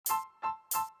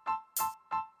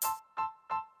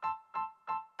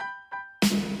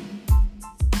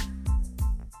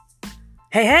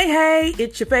Hey,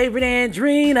 it's your favorite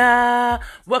Andrina.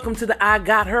 Welcome to the I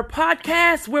Got Her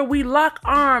podcast, where we lock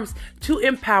arms to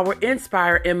empower,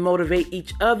 inspire, and motivate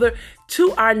each other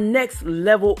to our next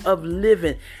level of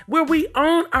living, where we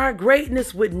own our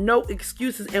greatness with no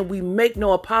excuses and we make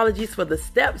no apologies for the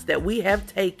steps that we have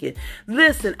taken.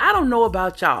 Listen, I don't know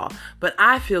about y'all, but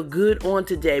I feel good on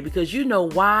today because you know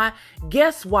why?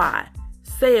 Guess why?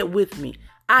 Say it with me.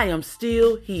 I am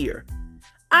still here.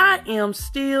 I am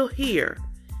still here.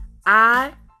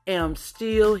 I am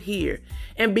still here.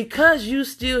 And because you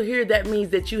still here, that means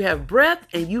that you have breath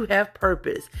and you have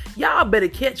purpose. Y'all better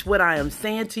catch what I am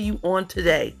saying to you on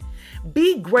today.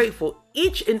 Be grateful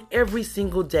each and every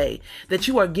single day that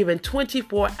you are given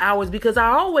 24 hours, because I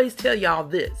always tell y'all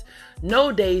this: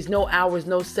 no days, no hours,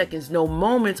 no seconds, no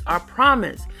moments are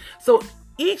promised. So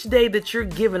each day that you're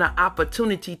given an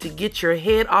opportunity to get your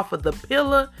head off of the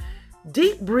pillow,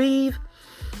 deep breathe.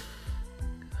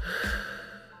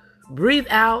 Breathe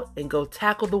out and go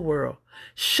tackle the world.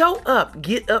 Show up,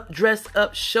 get up, dress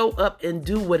up, show up and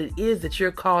do what it is that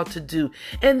you're called to do.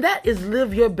 And that is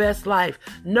live your best life.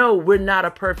 No, we're not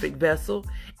a perfect vessel.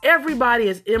 Everybody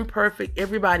is imperfect.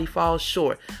 Everybody falls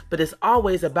short. But it's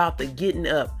always about the getting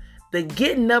up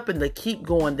and the keep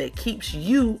going that keeps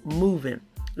you moving.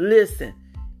 Listen,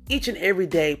 each and every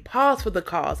day, pause for the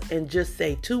cause and just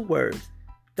say 2 words.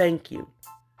 Thank you.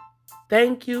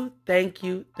 Thank you, thank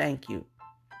you, thank you.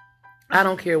 I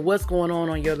don't care what's going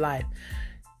on your life.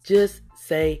 Just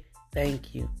say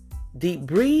thank you. Deep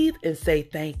breathe and say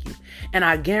thank you. And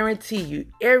I guarantee you,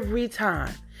 every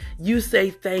time you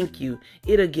say thank you,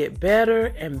 it'll get better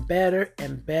and better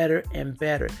and better and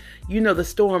better. You know, the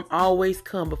storm always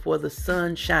comes before the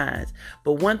sun shines.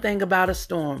 But one thing about a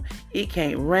storm, it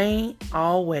can't rain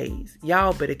always.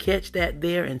 Y'all better catch that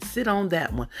there and sit on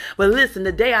that one. But listen,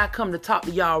 today I come to talk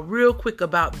to y'all real quick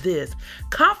about this.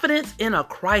 Confidence in a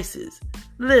crisis.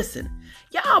 Listen,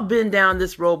 y'all been down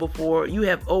this road before. You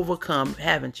have overcome,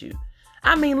 haven't you?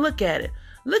 I mean, look at it.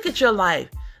 Look at your life.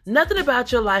 Nothing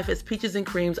about your life is peaches and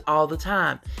creams all the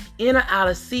time. In or out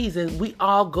of season, we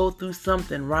all go through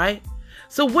something, right?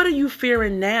 So what are you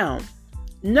fearing now?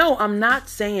 No, I'm not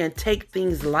saying take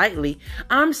things lightly.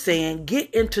 I'm saying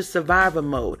get into survivor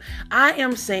mode. I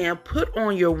am saying put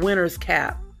on your winner's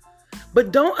cap.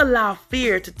 But don't allow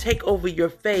fear to take over your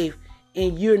faith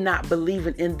and you're not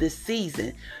believing in this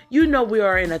season. You know we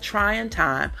are in a trying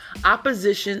time.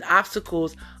 Opposition,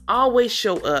 obstacles always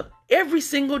show up every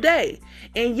single day.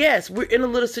 And yes, we're in a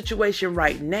little situation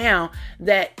right now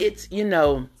that it's,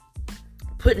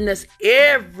 putting us,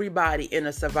 everybody, in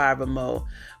a survivor mode.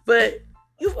 But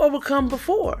you've overcome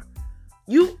before.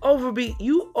 You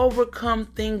overcome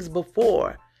things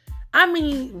before. I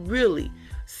mean, really,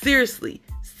 seriously,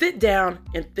 sit down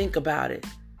and think about it.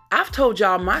 I've told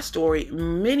y'all my story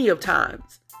many of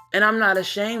times, and I'm not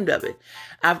ashamed of it.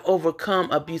 I've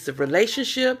overcome abusive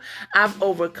relationship. I've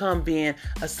overcome being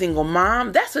a single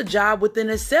mom. That's a job within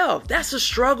itself. That's a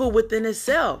struggle within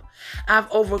itself.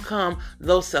 I've overcome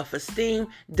low self-esteem,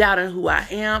 doubting who I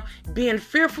am, being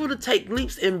fearful to take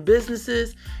leaps in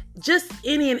businesses. Just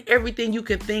any and everything you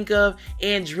can think of,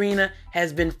 Andrina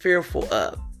has been fearful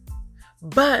of.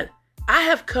 But I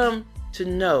have come to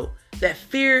know that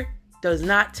fear does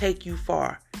not take you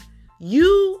far.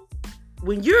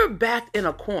 When you're backed in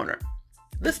a corner,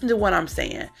 listen to what I'm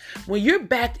saying. When you're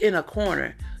backed in a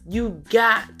corner, you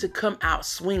got to come out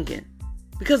swinging.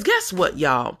 Because guess what,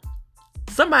 y'all?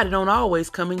 Somebody don't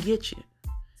always come and get you.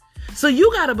 So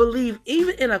you got to believe,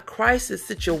 even in a crisis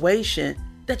situation,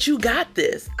 that you got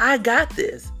this. I got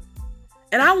this.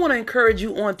 And I want to encourage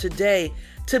you on today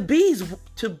to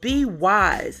be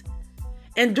wise.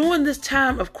 And during this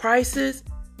time of crisis,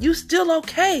 you still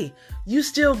okay. You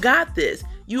still got this.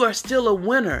 You are still a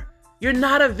winner. You're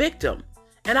not a victim.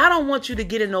 And I don't want you to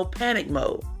get in no panic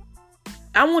mode.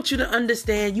 I want you to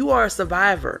understand you are a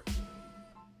survivor.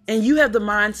 And you have the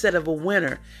mindset of a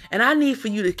winner. And I need for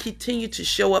you to continue to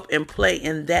show up and play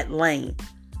in that lane.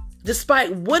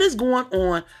 Despite what is going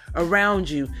on around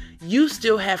you, you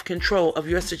still have control of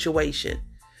your situation.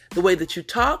 The way that you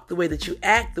talk, the way that you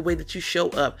act, the way that you show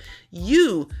up.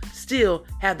 You still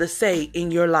have the say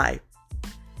in your life.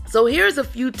 So here's a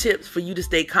few tips for you to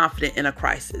stay confident in a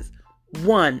crisis.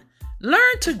 1,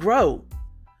 learn to grow.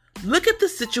 Look at the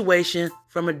situation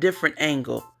from a different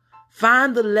angle.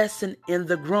 Find the lesson in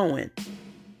the growing.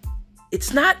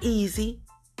 It's not easy,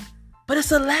 but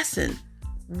it's a lesson.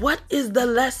 What is the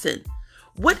lesson?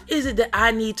 What is it that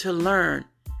I need to learn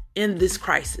in this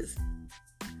crisis?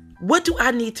 What do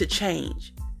I need to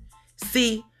change?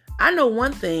 See, I know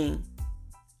one thing.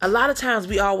 A lot of times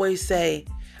we always say,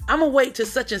 I'm going to wait till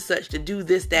such and such to do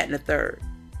this, that, and the third.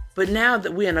 But now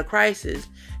that we're in a crisis,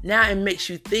 now it makes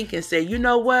you think and say, you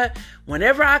know what?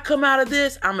 Whenever I come out of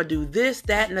this, I'm going to do this,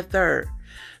 that, and the third.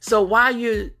 So while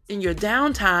you're in your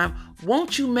downtime,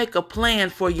 won't you make a plan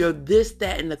for your this,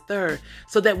 that, and the third,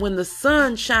 so that when the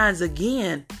sun shines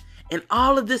again and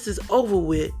all of this is over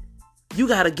with, you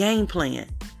got a game plan.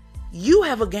 You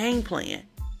have a game plan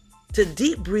to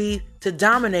deep breathe, to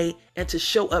dominate, and to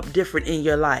show up different in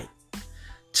your life.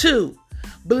 2,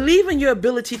 believe in your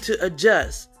ability to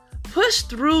adjust. Push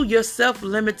through your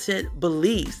self-limited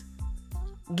beliefs.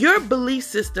 Your belief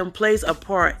system plays a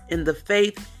part in the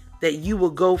faith that you will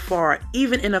go far,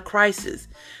 even in a crisis.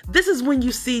 This is when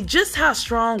you see just how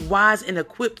strong, wise, and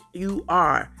equipped you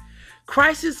are.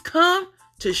 Crises come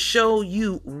to show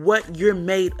you what you're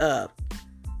made of.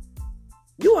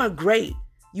 You are great.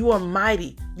 You are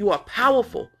mighty. You are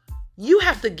powerful. You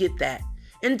have to get that.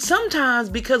 And sometimes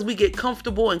because we get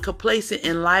comfortable and complacent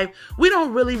in life, we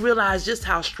don't really realize just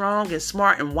how strong and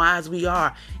smart and wise we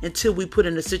are until we put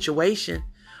in a situation.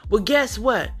 Well, guess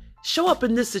what? Show up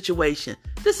in this situation.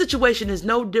 This situation is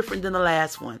no different than the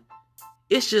last one.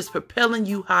 It's just propelling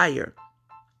you higher.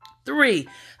 3,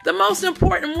 the most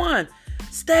important one,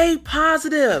 stay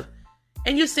positive.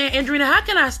 And you're saying, Andrina, how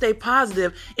can I stay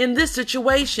positive in this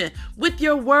situation? With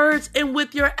your words and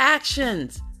with your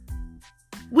actions.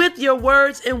 With your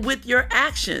words and with your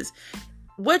actions.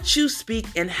 What you speak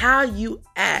and how you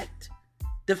act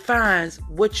defines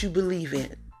what you believe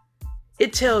in.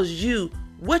 It tells you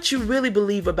what you really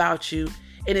believe about you,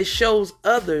 and it shows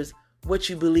others what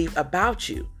you believe about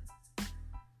you.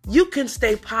 You can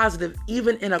stay positive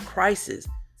even in a crisis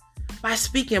by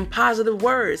speaking positive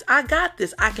words. I got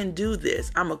this. I can do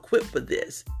this. I'm equipped for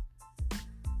this.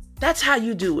 That's how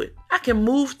you do it. I can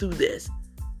move through this.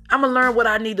 I'm going to learn what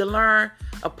I need to learn,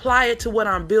 apply it to what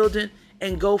I'm building,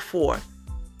 and go forth.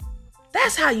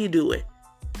 That's how you do it.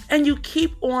 And you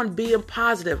keep on being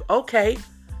positive. Okay,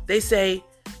 they say,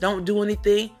 don't do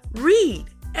anything. Read,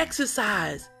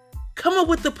 exercise, come up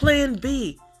with the plan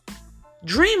B.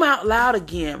 Dream out loud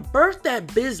again. Birth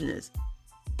that business.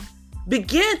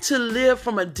 Begin to live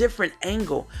from a different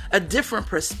angle, a different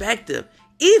perspective,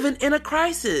 even in a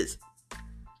crisis.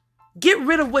 Get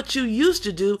rid of what you used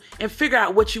to do and figure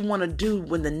out what you want to do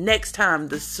when the next time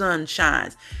the sun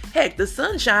shines. Heck, the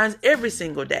sun shines every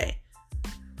single day.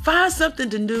 Find something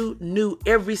to do new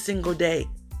every single day,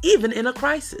 even in a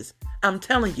crisis. I'm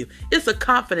telling you, it's a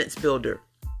confidence builder.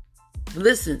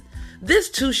 Listen, this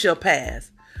too shall pass.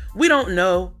 We don't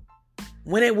know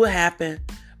when it will happen,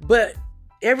 but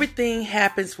everything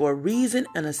happens for a reason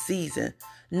and a season.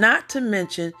 Not to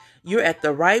mention, you're at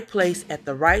the right place at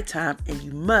the right time, and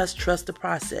you must trust the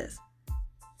process.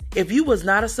 If you was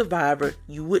not a survivor,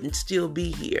 you wouldn't still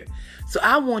be here. So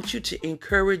I want you to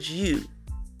encourage you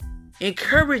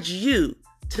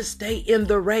to stay in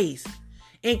the race.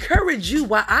 Encourage you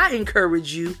while I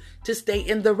encourage you to stay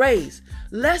in the race.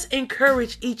 Let's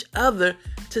encourage each other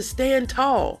to stand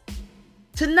tall,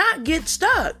 to not get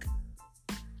stuck,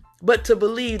 but to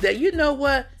believe that, you know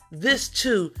what, this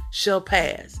too shall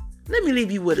pass. Let me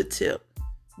leave you with a tip.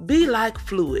 Be like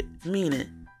fluid,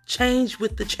 meaning change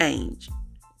with the change.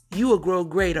 You will grow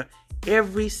greater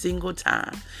every single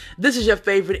time. This is your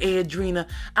favorite Andrina.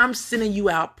 I'm sending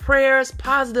you out prayers,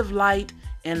 positive light,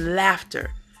 and laughter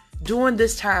during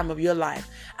this time of your life.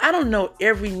 I don't know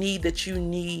every need that you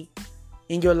need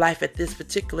in your life at this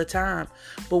particular time,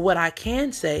 but what I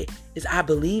can say is I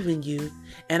believe in you,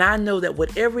 and I know that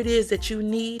whatever it is that you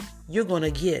need, you're going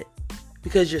to get,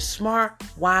 because you're smart,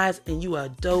 wise, and you are a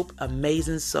dope,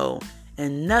 amazing soul,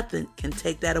 and nothing can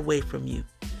take that away from you.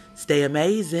 Stay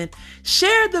amazing.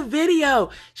 Share the video,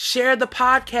 share the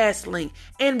podcast link,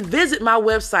 and visit my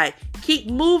website. Keep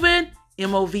moving,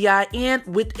 MOVIN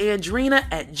with Andrina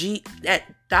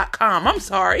at .com. I'm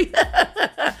sorry.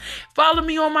 Follow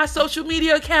me on my social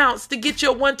media accounts to get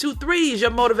your 1, 2, 3s,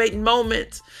 your motivating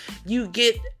moments. You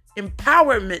get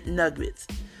empowerment nuggets.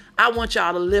 I want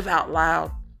y'all to live out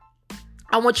loud.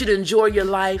 I want you to enjoy your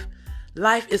life.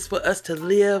 Life is for us to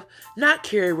live, not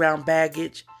carry around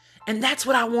baggage. And that's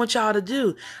what I want y'all to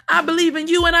do. I believe in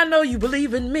you, and I know you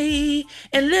believe in me.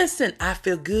 And listen, I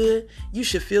feel good. You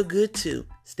should feel good too.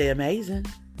 Stay amazing.